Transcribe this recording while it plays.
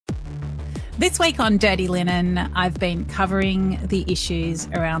This week on Dirty Linen, I've been covering the issues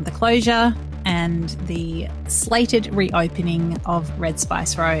around the closure and the slated reopening of Red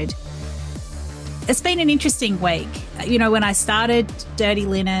Spice Road. It's been an interesting week. You know, when I started Dirty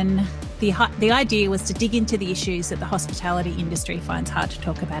Linen, the idea was to dig into the issues that the hospitality industry finds hard to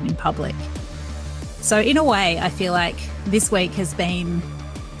talk about in public. So in a way, I feel like this week has been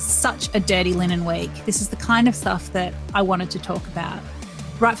such a Dirty Linen week. This is the kind of stuff that I wanted to talk about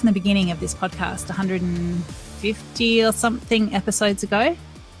right from the beginning of this podcast, 150 or something episodes ago.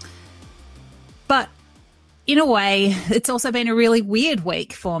 But in a way, it's also been a really weird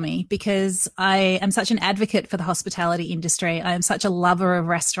week for me because I am such an advocate for the hospitality industry. I am such a lover of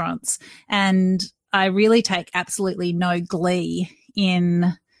restaurants, and I really take absolutely no glee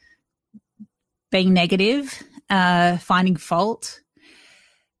in being negative, finding fault,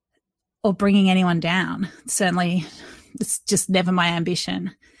 or bringing anyone down. Certainly, it's just never my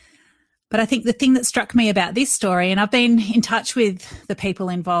ambition. But I think the thing that struck me about this story, and I've been in touch with the people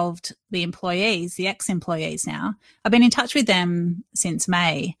involved, the employees, the ex-employees now. I've been in touch with them since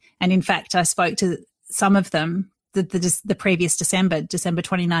May. And in fact, I spoke to some of them the previous December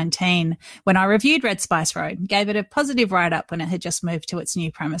 2019, when I reviewed Red Spice Road, gave it a positive write-up when it had just moved to its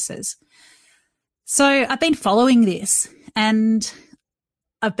new premises. So I've been following this, and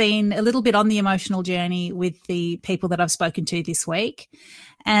I've been a little bit on the emotional journey with the people that I've spoken to this week.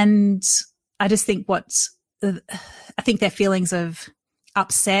 And I just think I think their feelings of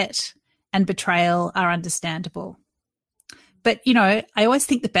upset and betrayal are understandable. But, you know, I always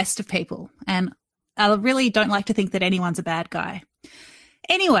think the best of people, and I really don't like to think that anyone's a bad guy.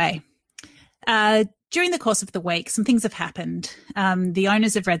 Anyway, during the course of the week, some things have happened. The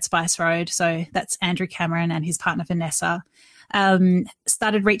owners of Red Spice Road, so that's Andrew Cameron and his partner Vanessa,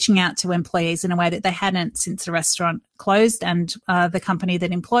 started reaching out to employees in a way that they hadn't since the restaurant closed and the company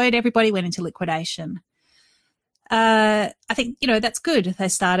that employed everybody went into liquidation. I think, you know, that's good. They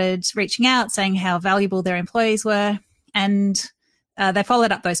started reaching out, saying how valuable their employees were, and they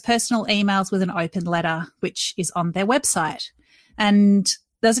followed up those personal emails with an open letter, which is on their website. And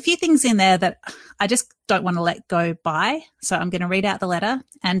there's a few things in there that I just don't want to let go by, so I'm going to read out the letter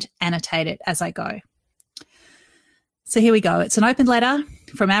and annotate it as I go. So here we go. It's an open letter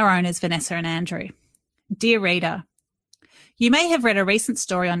from our owners, Vanessa and Andrew. Dear reader, you may have read a recent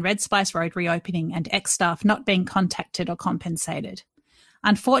story on Red Spice Road reopening and ex-staff not being contacted or compensated.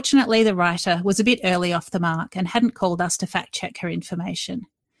 Unfortunately, the writer was a bit early off the mark and hadn't called us to fact-check her information.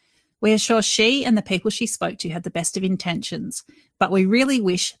 We are sure she and the people she spoke to had the best of intentions, but we really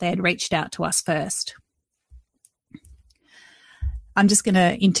wish they had reached out to us first. I'm just going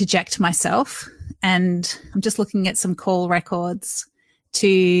to interject myself, and I'm just looking at some call records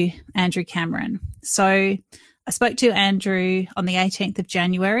to Andrew Cameron. So I spoke to Andrew on the 18th of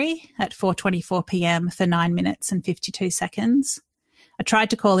January at 4:24 p.m. for 9 minutes and 52 seconds. I tried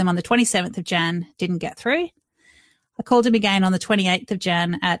to call him on the 27th of Jan, didn't get through. I called him again on the 28th of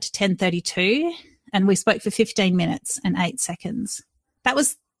Jan at 10:32, and we spoke for 15 minutes and 8 seconds. That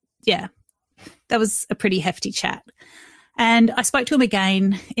was a pretty hefty chat. And I spoke to him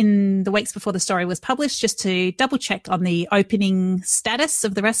again in the weeks before the story was published just to double check on the opening status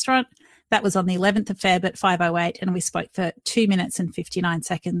of the restaurant. That was on the 11th of Feb at 5:08, and we spoke for 2 minutes and 59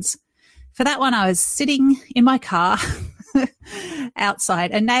 seconds. For that one, I was sitting in my car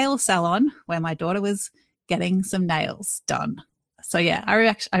outside a nail salon where my daughter was getting some nails done. So yeah,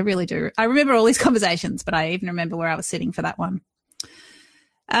 I really do. I remember all these conversations, but I even remember where I was sitting for that one.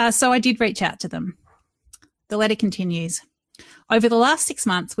 So I did reach out to them. The letter continues. Over the last 6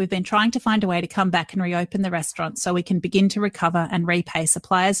 months, we've been trying to find a way to come back and reopen the restaurant so we can begin to recover and repay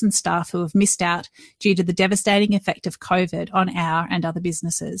suppliers and staff who have missed out due to the devastating effect of COVID on our and other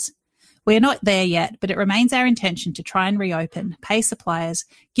businesses. We are not there yet, but it remains our intention to try and reopen, pay suppliers,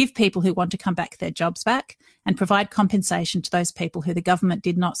 give people who want to come back their jobs back, and provide compensation to those people who the government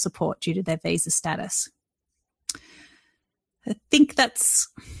did not support due to their visa status. I think that's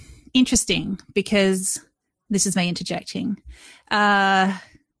interesting because this is me interjecting.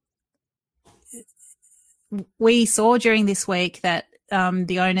 We saw during this week that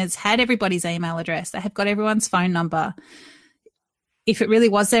the owners had everybody's email address. They have got everyone's phone number. If it really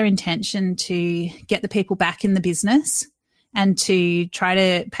was their intention to get the people back in the business and to try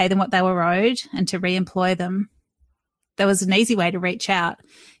to pay them what they were owed and to re-employ them, there was an easy way to reach out.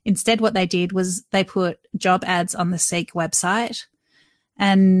 Instead, what they did was they put job ads on the Seek website,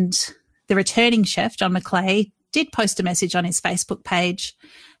 and the returning chef, John McClay, did post a message on his Facebook page,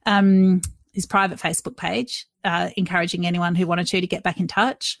 his private Facebook page, encouraging anyone who wanted to get back in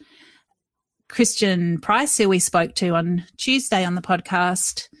touch. Christian Price, who we spoke to on Tuesday on the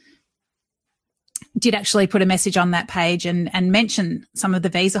podcast, did actually put a message on that page and mention some of the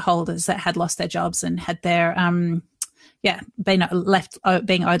visa holders that had lost their jobs and had their, being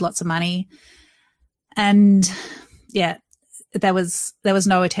owed lots of money. And there was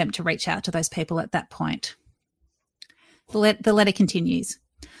no attempt to reach out to those people at that point. The letter continues.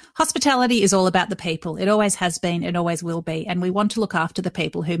 Hospitality is all about the people. It always has been, it always will be, and we want to look after the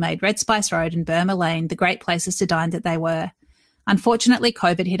people who made Red Spice Road and Burma Lane the great places to dine that they were. Unfortunately,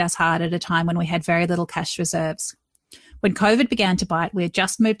 COVID hit us hard at a time when we had very little cash reserves. When COVID began to bite, we had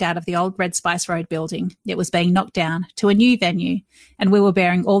just moved out of the old Red Spice Road building. It was being knocked down to a new venue, and we were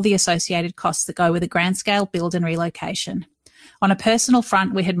bearing all the associated costs that go with a grand-scale build and relocation. On a personal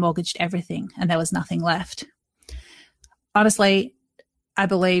front, we had mortgaged everything, and there was nothing left. Honestly, I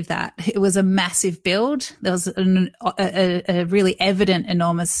believe that. It was a massive build. There was a really evident,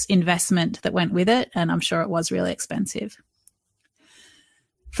 enormous investment that went with it, and I'm sure it was really expensive.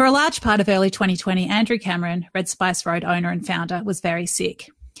 For a large part of early 2020, Andrew Cameron, Red Spice Road owner and founder, was very sick.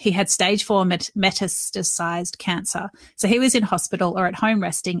 He had stage 4 metastasized cancer, so he was in hospital or at home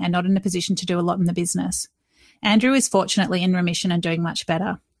resting and not in a position to do a lot in the business. Andrew is fortunately in remission and doing much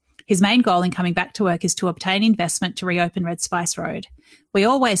better. His main goal in coming back to work is to obtain investment to reopen Red Spice Road. We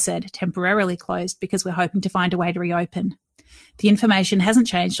always said temporarily closed because we're hoping to find a way to reopen. The information hasn't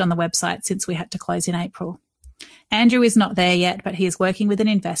changed on the website since we had to close in April. Andrew is not there yet, but he is working with an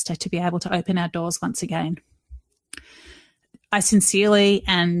investor to be able to open our doors once again. I sincerely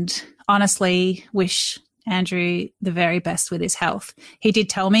and honestly wish Andrew the very best with his health. He did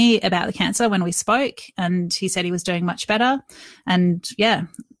tell me about the cancer when we spoke, and he said he was doing much better. And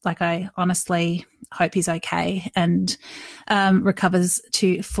I honestly hope he's okay and recovers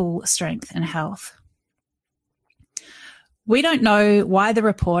to full strength and health. We don't know why the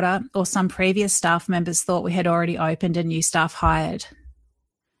reporter or some previous staff members thought we had already opened and new staff hired.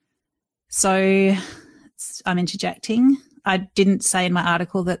 So I'm interjecting. I didn't say in my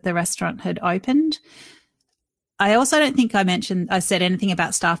article that the restaurant had opened. I also don't think I said anything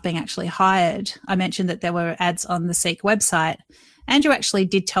about staff being actually hired. I mentioned that there were ads on the Seek website. Andrew actually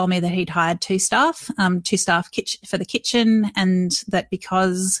did tell me that he'd hired two staff for the kitchen, and that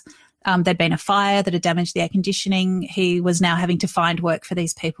because there'd been a fire that had damaged the air conditioning, he was now having to find work for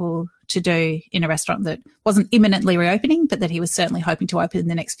these people to do in a restaurant that wasn't imminently reopening, but that he was certainly hoping to open in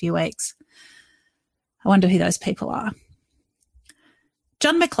the next few weeks. I wonder who those people are.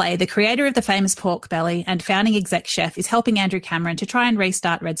 John McClay, the creator of the famous pork belly and founding exec chef, is helping Andrew Cameron to try and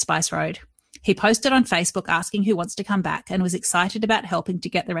restart Red Spice Road. He posted on Facebook asking who wants to come back and was excited about helping to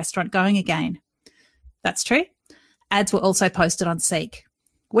get the restaurant going again. That's true. Ads were also posted on Seek.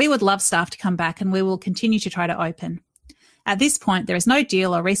 We would love staff to come back, and we will continue to try to open. At this point, there is no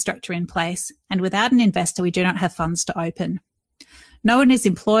deal or restructure in place, and without an investor, we do not have funds to open. No one is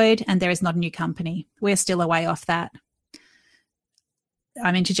employed, and there is not a new company. We are still a way off that.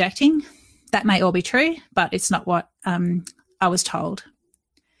 I'm interjecting. That may all be true, but it's not what I was told.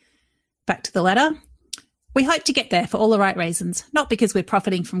 Back to the letter. We hope to get there for all the right reasons, not because we're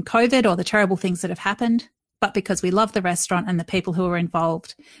profiting from COVID or the terrible things that have happened, but because we love the restaurant and the people who are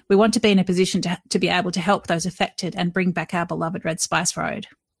involved. We want to be in a position to be able to help those affected and bring back our beloved Red Spice Road.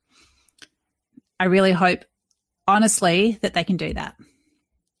 I really hope, honestly, that they can do that.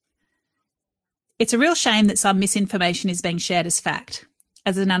 It's a real shame that some misinformation is being shared as fact.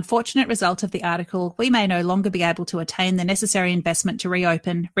 As an unfortunate result of the article, we may no longer be able to attain the necessary investment to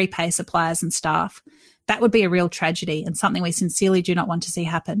reopen, repay suppliers and staff. That would be a real tragedy and something we sincerely do not want to see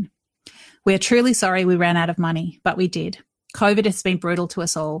happen. We are truly sorry we ran out of money, but we did. COVID has been brutal to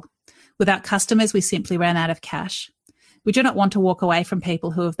us all. Without customers, we simply ran out of cash. We do not want to walk away from people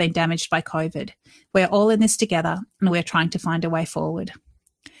who have been damaged by COVID. We are all in this together, and we are trying to find a way forward.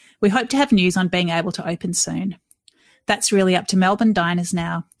 We hope to have news on being able to open soon. That's really up to Melbourne diners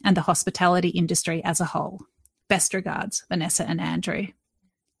now and the hospitality industry as a whole. Best regards, Vanessa and Andrew.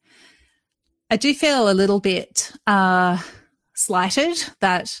 I do feel a little bit slighted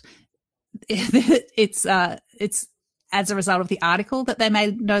that it's as a result of the article that they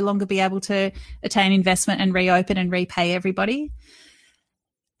may no longer be able to attain investment and reopen and repay everybody.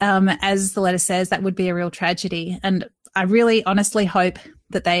 As the letter says, that would be a real tragedy. And I really honestly hope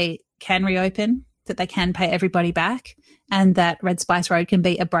that they can reopen, that they can pay everybody back, and that Red Spice Road can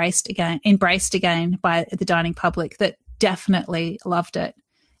be embraced again by the dining public that definitely loved it.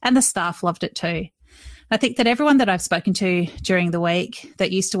 And the staff loved it too. I think that everyone that I've spoken to during the week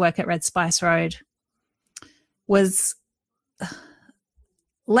that used to work at Red Spice Road was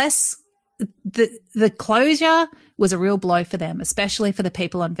less, the closure was a real blow for them, especially for the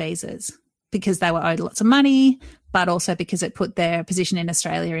people on visas, because they were owed lots of money, but also because it put their position in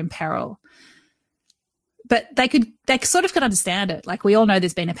Australia in peril. But they sort of could understand it. Like, we all know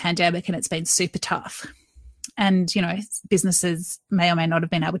there's been a pandemic and it's been super tough. And, you know, businesses may or may not have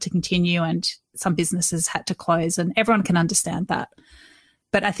been able to continue, and some businesses had to close, and everyone can understand that.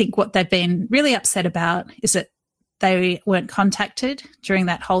 But I think what they've been really upset about is that they weren't contacted during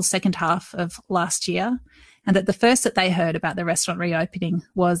that whole second half of last year, and that the first that they heard about the restaurant reopening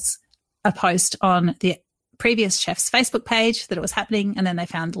was a post on the previous chef's Facebook page that it was happening, and then they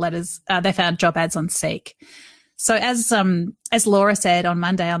found job ads on Seek. So as Laura said on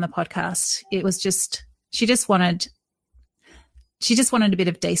Monday on the podcast, it was just she just wanted a bit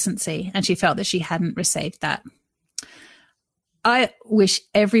of decency, and she felt that she hadn't received that. I wish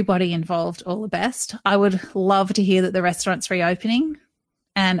everybody involved all the best. I would love to hear that the restaurant's reopening,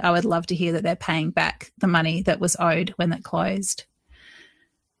 and I would love to hear that they're paying back the money that was owed when it closed.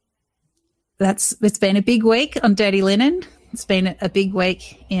 It's been a big week on Dirty Linen. It's been a big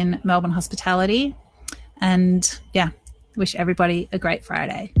week in Melbourne hospitality. And, yeah, wish everybody a great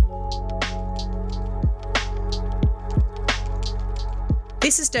Friday.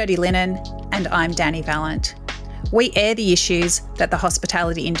 This is Dirty Linen, and I'm Dani Valent. We air the issues that the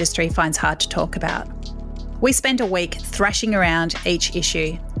hospitality industry finds hard to talk about. We spend a week thrashing around each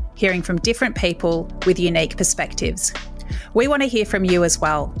issue, hearing from different people with unique perspectives. We want to hear from you as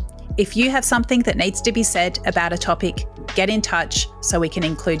well. If you have something that needs to be said about a topic, get in touch so we can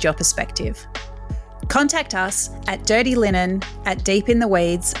include your perspective. Contact us at dirtylinenat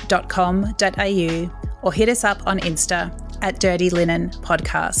deepintheweeds.com.au or hit us up on Insta at Dirty Linen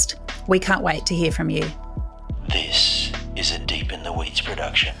Podcast. We can't wait to hear from you. This is a Deep in the Weeds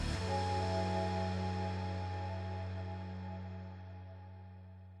production.